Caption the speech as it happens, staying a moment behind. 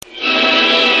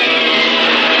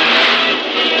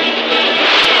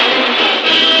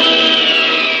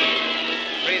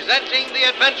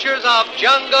of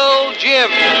Jungle Jim.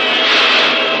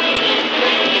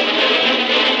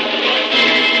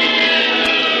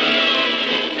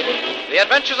 The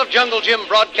Adventures of Jungle Jim,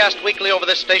 broadcast weekly over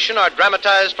this station, are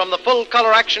dramatized from the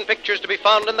full-color action pictures to be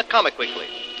found in the Comic Weekly,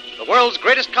 the world's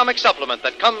greatest comic supplement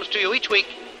that comes to you each week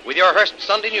with your Hearst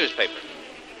Sunday newspaper.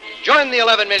 Join the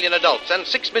 11 million adults and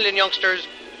 6 million youngsters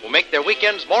who make their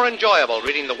weekends more enjoyable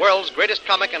reading the world's greatest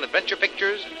comic and adventure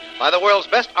pictures by the world's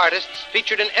best artists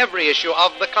featured in every issue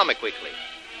of the Comic Weekly.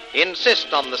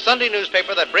 Insist on the Sunday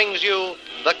newspaper that brings you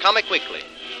the Comic Weekly.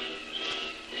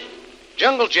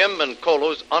 Jungle Jim and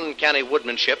Kolo's uncanny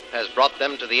woodmanship has brought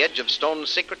them to the edge of Stone's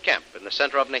secret camp in the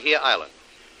center of Nahia Island,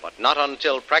 but not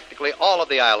until practically all of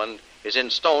the island is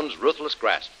in Stone's ruthless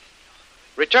grasp.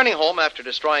 Returning home after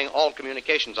destroying all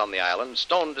communications on the island,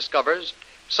 Stone discovers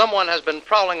someone has been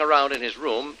prowling around in his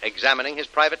room examining his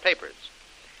private papers.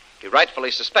 He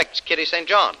rightfully suspects Kitty St.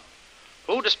 John,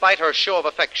 who, despite her show of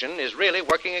affection, is really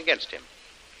working against him.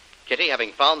 Kitty,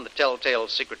 having found the telltale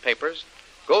secret papers,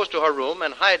 goes to her room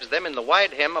and hides them in the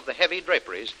wide hem of the heavy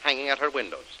draperies hanging at her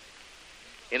windows.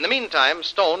 In the meantime,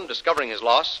 Stone, discovering his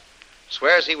loss,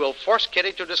 swears he will force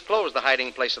Kitty to disclose the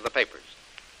hiding place of the papers.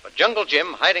 But Jungle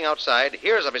Jim, hiding outside,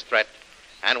 hears of his threat,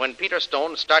 and when Peter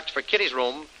Stone starts for Kitty's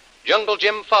room, Jungle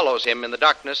Jim follows him in the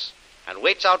darkness and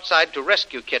waits outside to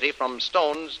rescue Kitty from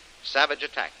Stone's savage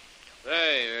attack.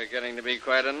 Hey, you're getting to be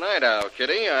quite a night owl,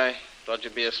 Kitty. I thought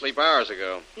you'd be asleep hours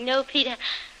ago. No, Peter.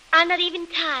 I'm not even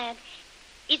tired.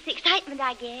 It's excitement,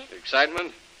 I guess.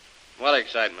 Excitement? What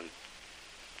excitement?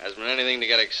 Hasn't been anything to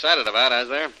get excited about, has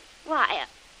there? Why,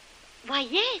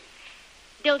 yes.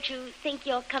 Don't you think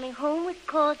your coming home was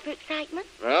cause for excitement?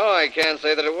 No, I can't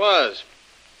say that it was.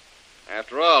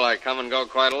 After all, I come and go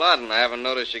quite a lot, and I haven't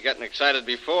noticed you getting excited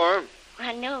before.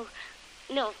 Why, no.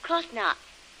 No, of course not.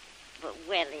 But,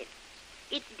 well,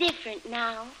 it's different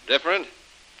now. Different?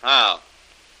 How?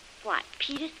 Why,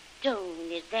 Peter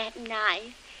Stone, is that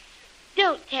nice?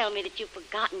 Don't tell me that you've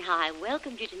forgotten how I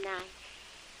welcomed you tonight.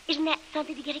 Isn't that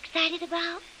something to get excited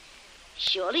about?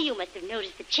 Surely you must have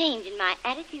noticed the change in my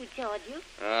attitude toward you.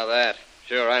 Oh, that.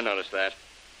 Sure, I noticed that.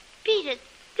 Peter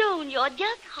Stone, you're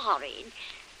just horrid.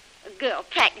 A girl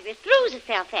practically throws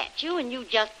herself at you, and you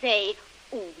just say,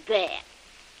 oh, that.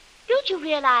 Don't you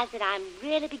realize that I'm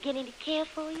really beginning to care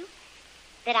for you?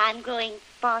 That I'm growing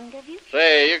fond of you?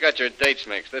 Say, you got your dates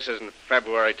mixed. This isn't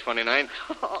February 29th.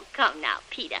 Oh, come now,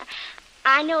 Peter.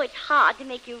 I know it's hard to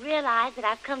make you realize that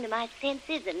I've come to my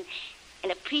senses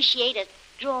and appreciate a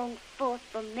strong,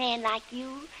 forceful man like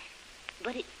you.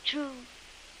 But it's true.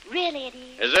 Really it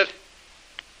is. Is it?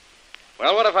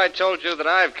 Well, what if I told you that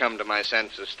I've come to my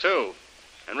senses, too,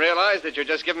 and realized that you're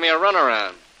just giving me a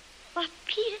runaround? Why,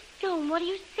 Peter Stone, what are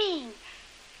you saying?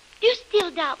 Do you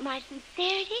still doubt my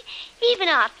sincerity? Even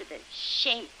after the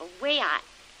shameful way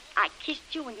I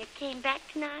kissed you when you came back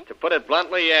tonight? To put it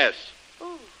bluntly, yes.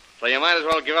 Oh. So you might as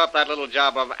well give up that little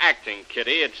job of acting,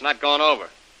 Kitty. It's not going over.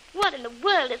 What in the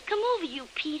world has come over you,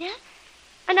 Peter?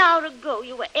 An hour ago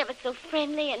you were ever so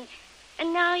friendly,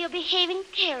 and now you're behaving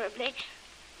terribly.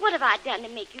 What have I done to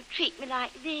make you treat me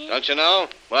like this? Don't you know?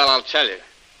 Well, I'll tell you.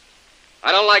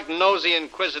 I don't like nosy,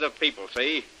 inquisitive people,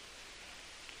 see?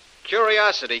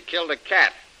 Curiosity killed a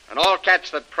cat, and all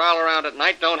cats that prowl around at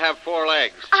night don't have 4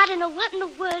 legs. I don't know what in the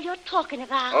world you're talking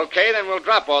about. Okay, then we'll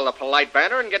drop all the polite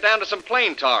banter and get down to some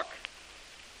plain talk.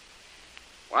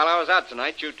 While I was out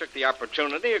tonight, you took the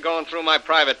opportunity of going through my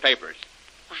private papers.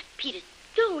 Why, Peter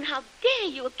Stone, how dare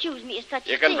you accuse me of such a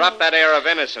thing? You can drop that air of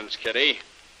innocence, Kitty.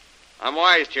 I'm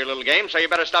wise to your little game, so you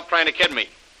better stop trying to kid me.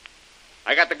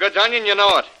 I got the goods on you, and you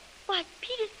know it. Why,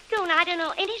 Peter Stone, I don't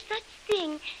know any such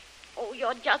thing. Oh,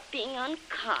 you're just being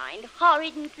unkind,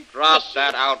 horrid, and suspicious. Drop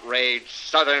that outraged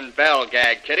Southern belle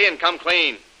gag, Kitty, and come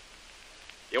clean.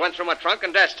 You went through my trunk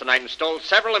and desk tonight and stole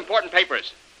several important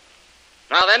papers.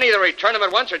 Now then, either return them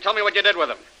at once or tell me what you did with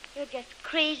them. You're just a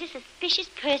crazy, suspicious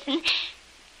person.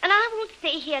 And I won't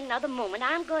stay here another moment.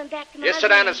 I'm going back to my You sit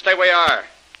down and stay where you are.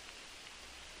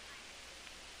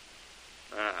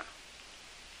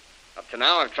 Up to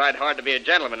now, I've tried hard to be a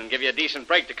gentleman and give you a decent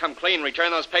break to come clean and return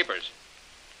those papers.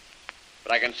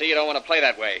 But I can see you don't want to play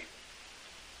that way.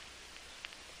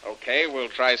 Okay, we'll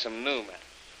try some new methods.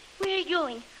 Where are you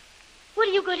going? What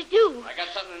are you going to do? I got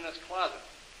something in this closet.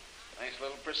 Nice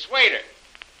little persuader.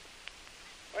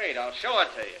 Wait, I'll show it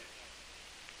to you.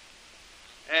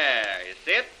 There, you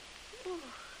see it? Oh.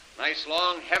 Nice,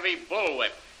 long, heavy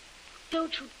bullwhip.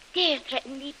 Don't you dare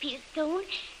threaten me, Peter Stone.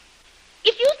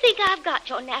 If you think I've got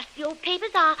your nasty old papers,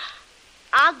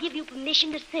 I'll give you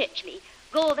permission to search me.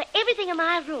 Go over everything in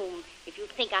my room if you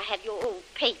think I have your old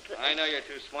papers. I know you're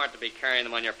too smart to be carrying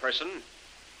them on your person.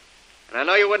 And I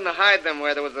know you wouldn't hide them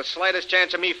where there was the slightest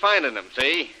chance of me finding them,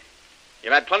 see?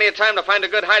 You've had plenty of time to find a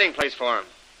good hiding place for them.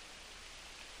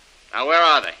 Now, where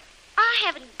are they? I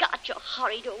haven't got your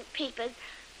horrid old papers.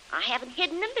 I haven't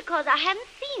hidden them because I haven't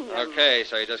seen them. Okay,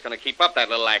 so you're just going to keep up that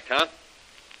little act, huh?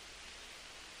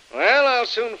 Well, I'll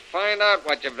soon find out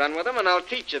what you've done with them, and I'll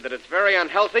teach you that it's very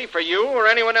unhealthy for you or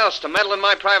anyone else to meddle in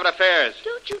my private affairs.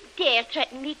 Don't you dare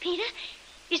threaten me, Peter.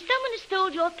 If someone has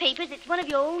stole your papers, it's one of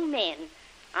your own men.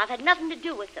 I've had nothing to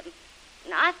do with them.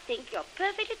 And I think you're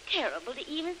perfectly terrible to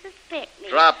even suspect me.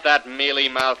 Drop that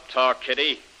mealy-mouthed talk,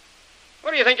 Kitty.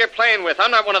 What do you think you're playing with?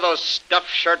 I'm not one of those stuffed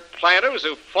shirt planters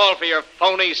who fall for your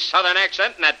phony southern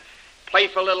accent and that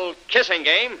playful little kissing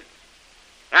game.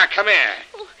 Now, come here.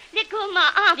 Oh, let go of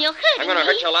my arm. You're hurting I'm going to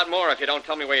me. hurt you a lot more if you don't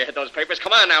tell me where you hid those papers.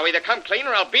 Come on now. Either come clean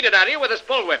or I'll beat it out of you with this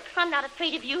bullwhip. I'm not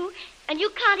afraid of you, and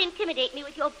you can't intimidate me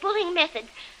with your bullying methods.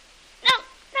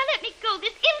 Now let me go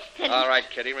this instant. All right,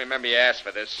 Kitty. Remember you asked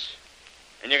for this.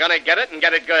 And you're going to get it and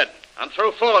get it good. I'm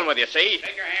through fooling with you, see?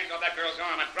 Take your hands off that girl's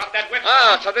arm and drop that whip.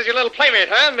 Oh, so there's your little playmate,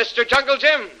 huh, Mr. Jungle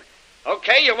Jim?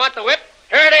 Okay, you want the whip?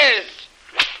 Here it is.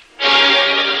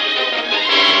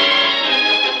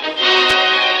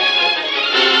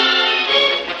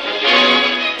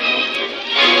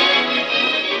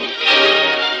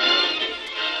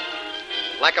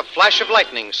 Like a flash of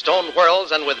lightning, Stone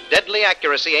whirls and with deadly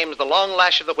accuracy aims the long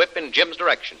lash of the whip in Jim's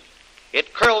direction.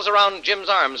 It curls around Jim's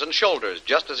arms and shoulders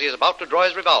just as he is about to draw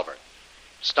his revolver.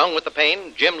 Stung with the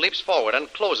pain, Jim leaps forward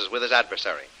and closes with his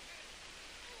adversary.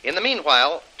 In the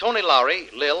meanwhile, Tony Lowry,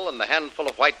 Lil, and the handful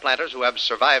of white planters who have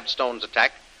survived Stone's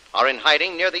attack are in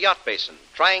hiding near the yacht basin,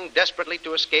 trying desperately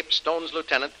to escape Stone's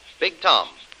lieutenant, Big Tom,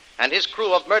 and his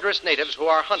crew of murderous natives who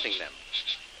are hunting them.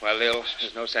 Well, Lil,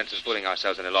 there's no sense in fooling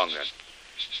ourselves any longer.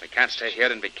 We can't stay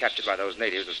here and be captured by those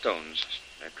natives of Stones.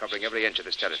 They're covering every inch of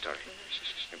this territory.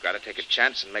 We've got to take a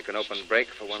chance and make an open break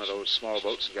for one of those small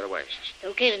boats and get away. It's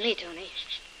okay with me, Tony.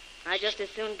 I'd just as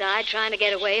soon die trying to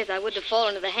get away as I would to fall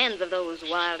into the hands of those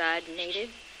wild-eyed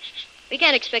natives. We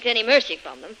can't expect any mercy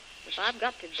from them. If I've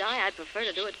got to die, I'd prefer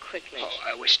to do it quickly. Oh,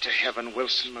 I wish to heaven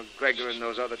Wilson, McGregor, and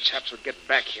those other chaps would get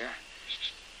back here.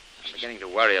 I'm beginning to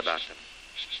worry about them.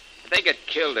 If they get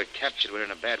killed or captured, we're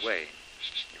in a bad way.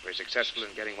 If we're successful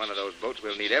in getting one of those boats,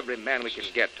 we'll need every man we can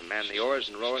get to man the oars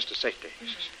and row us to safety.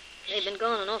 They've been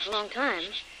gone an awful long time,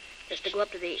 just to go up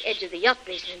to the edge of the yacht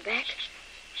basin and back.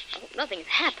 I hope nothing's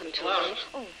happened to them.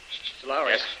 Oh, Mr.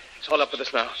 Lowry, Yes? it's all up with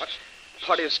us now. What? A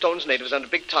party of Stone's natives under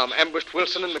Big Tom ambushed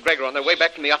Wilson and McGregor on their way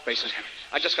back from the yacht basin.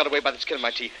 I just got away by the skin of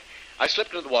my teeth. I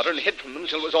slipped into the water and hid from them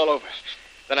until it was all over.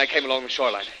 Then I came along the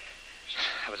shoreline.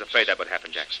 I was afraid that would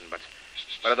happen, Jackson, but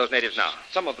what are those natives now?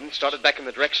 Some of them started back in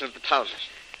the direction of the town.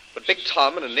 But Big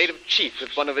Tom and a native chief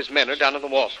with one of his men are down on the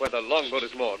wharf where the longboat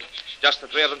is moored. Just the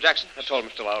three of them, Jackson? That's all,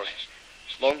 Mr. Lowry.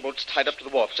 Longboat's tied up to the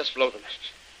wharf just below them.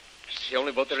 It's the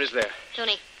only boat there is there.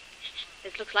 Tony,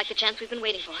 this looks like the chance we've been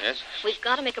waiting for. Yes? We've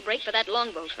got to make a break for that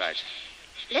longboat. Right.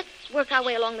 Let's work our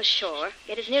way along the shore,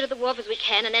 get as near to the wharf as we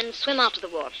can, and then swim out to the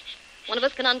wharf. One of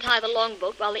us can untie the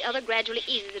longboat while the other gradually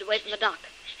eases it away from the dock.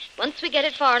 Once we get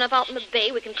it far enough out in the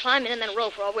bay, we can climb in and then row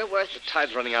for all we're worth. The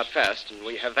tide's running out fast, and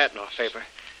we have that in our favor.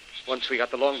 Once we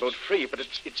got the longboat free, but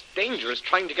it's dangerous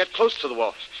trying to get close to the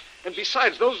wharf. And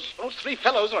besides, those three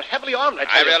fellows are heavily armed, I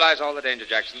tell I you. realize all the danger,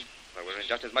 Jackson, but we're in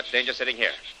just as much danger sitting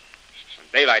here. When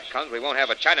daylight comes, we won't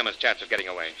have a Chinaman's chance of getting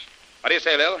away. What do you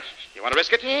say, Lil? You want to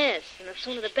risk it? Yes, and the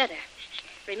sooner the better.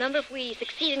 Remember, if we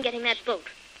succeed in getting that boat,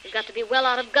 we've got to be well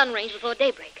out of gun range before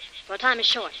daybreak, so our time is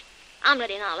short. I'm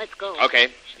ready now. Let's go. Okay.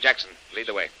 Jackson, lead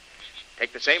the way.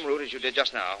 Take the same route as you did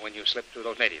just now when you slipped through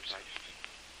those natives.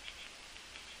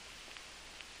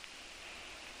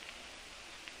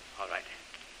 All right.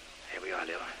 Here we are,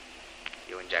 Lil.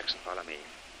 You and Jackson follow me.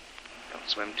 Don't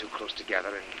swim too close together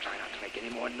and try not to make any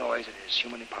more noise than is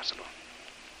humanly possible.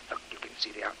 Look, you can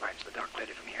see the outlines of the dock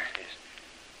clearly from here. Yes.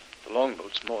 The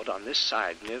longboat's moored on this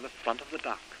side near the front of the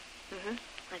dock. Mm-hmm.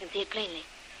 I can see it plainly.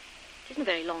 It isn't a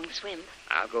very long swim.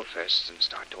 I'll go first and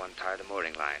start to untie the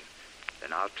mooring line.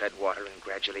 Then I'll tread water and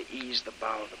gradually ease the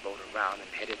bow of the boat around and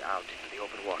head it out into the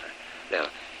open water. Lil,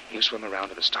 you swim around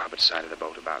to the starboard side of the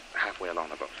boat, about halfway along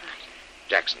the boat. Right.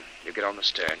 Jackson, you get on the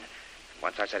stern. And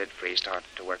once I set it free, start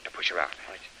to work to push her out.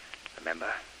 Right. Remember,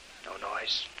 no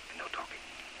noise and no talking.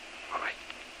 All right.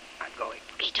 I'm going.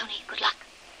 Okay, Tony. Good luck.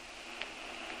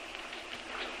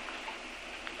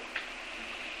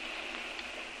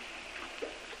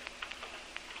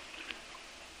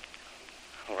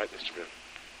 All right, Mr. Brill.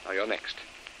 Now you're next.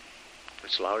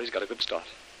 Mr. Lowry's got a good start.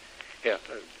 Here,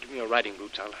 give me your riding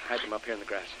boots. I'll hide them up here in the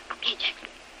grass. Okay, Jackson.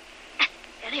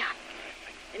 There they are.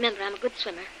 Remember, I'm a good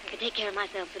swimmer. I can take care of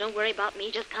myself, so don't worry about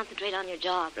me. Just concentrate on your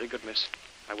job. Very good, miss.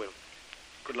 I will.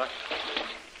 Good luck.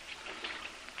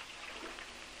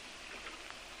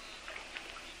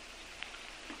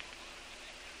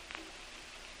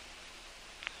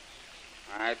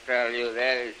 I tell you,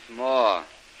 there is more.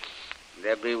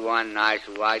 There be one nice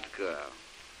white girl.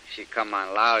 She come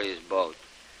on Lowry's boat.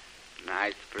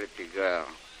 Nice, pretty girl.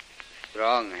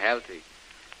 Strong, healthy.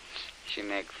 She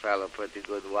make fellow pretty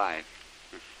good wife.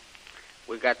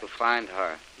 We got to find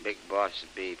her. Big boss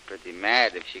be pretty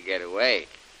mad if she get away.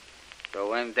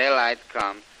 So when daylight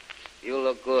come, you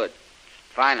look good.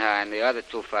 Find her and the other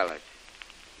two fellas.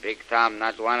 Big Tom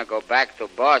not want to go back to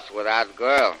boss without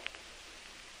girl.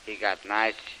 He got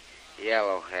nice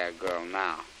yellow hair girl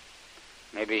now.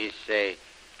 Maybe he say,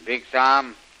 Big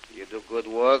Tom, you do good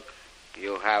work,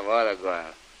 you have other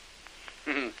girl.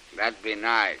 That'd be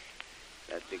nice.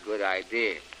 That's a good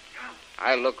idea.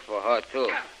 I look for her too.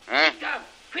 Huh? Tom,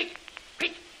 quick,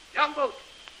 longboat,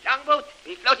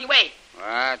 be floating away.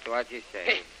 What you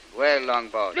say? Where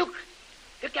longboat? Look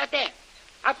out there,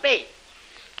 up bay.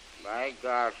 By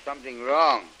God, something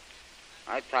wrong.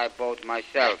 I tie boat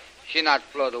myself. She not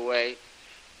float away.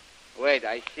 Wait,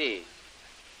 I see.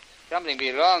 Something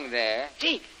be wrong there.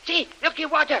 See, look in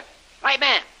water. White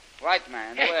man. White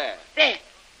man, where? There,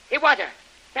 in water,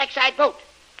 backside boat.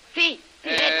 See?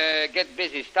 Get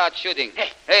busy, start shooting.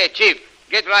 Hey, Chief,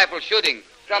 get rifle shooting.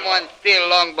 Someone steal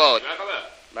longboat.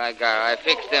 By God, I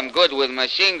fixed them good with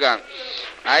machine gun.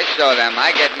 I saw them.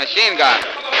 I get machine gun.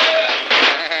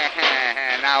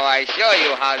 Now I show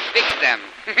you how to fix them.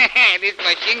 This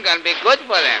machine gun be good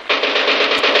for them.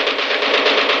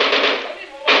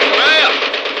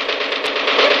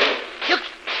 Look,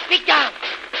 Big Tom.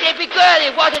 There be girl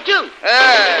in water too.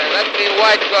 That's the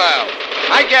white girl.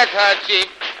 I get her, Chief.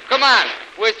 Come on.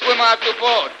 We swim out to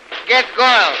boat. Get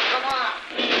girl. Come on.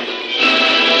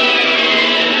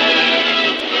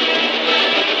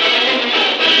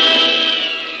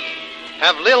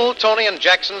 Have Lil, Tony, and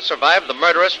Jackson survived the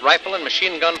murderous rifle and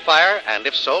machine gun fire? And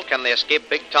if so, can they escape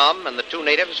Big Tom and the two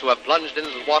natives who have plunged into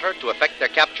the water to effect their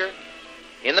capture?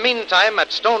 In the meantime,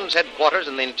 at Stone's headquarters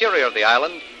in the interior of the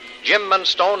island, Jim and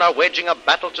Stone are waging a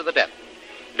battle to the death.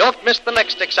 Don't miss the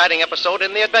next exciting episode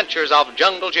in the adventures of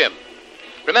Jungle Jim.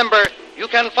 Remember, you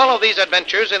can follow these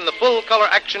adventures in the full-color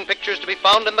action pictures to be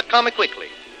found in the Comic Weekly,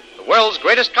 the world's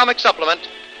greatest comic supplement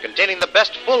containing the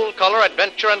best full-color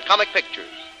adventure and comic pictures.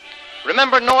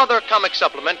 Remember, no other comic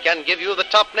supplement can give you the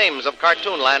top names of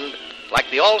Cartoonland like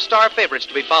the all-star favorites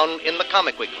to be found in the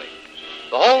Comic Weekly.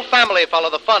 The whole family follow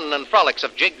the fun and frolics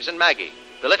of Jiggs and Maggie,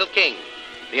 the Little King,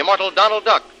 the immortal Donald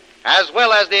Duck, as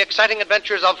well as the exciting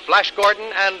adventures of Flash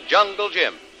Gordon and Jungle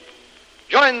Jim.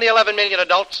 Join the 11 million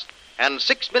adults and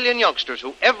 6 million youngsters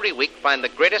who every week find the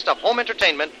greatest of home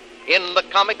entertainment in the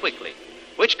Comic Weekly,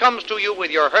 which comes to you with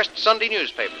your Hearst Sunday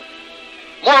newspaper.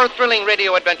 More thrilling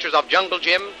radio adventures of Jungle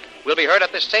Jim will be heard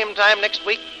at this same time next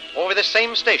week over this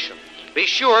same station. Be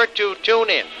sure to tune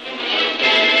in.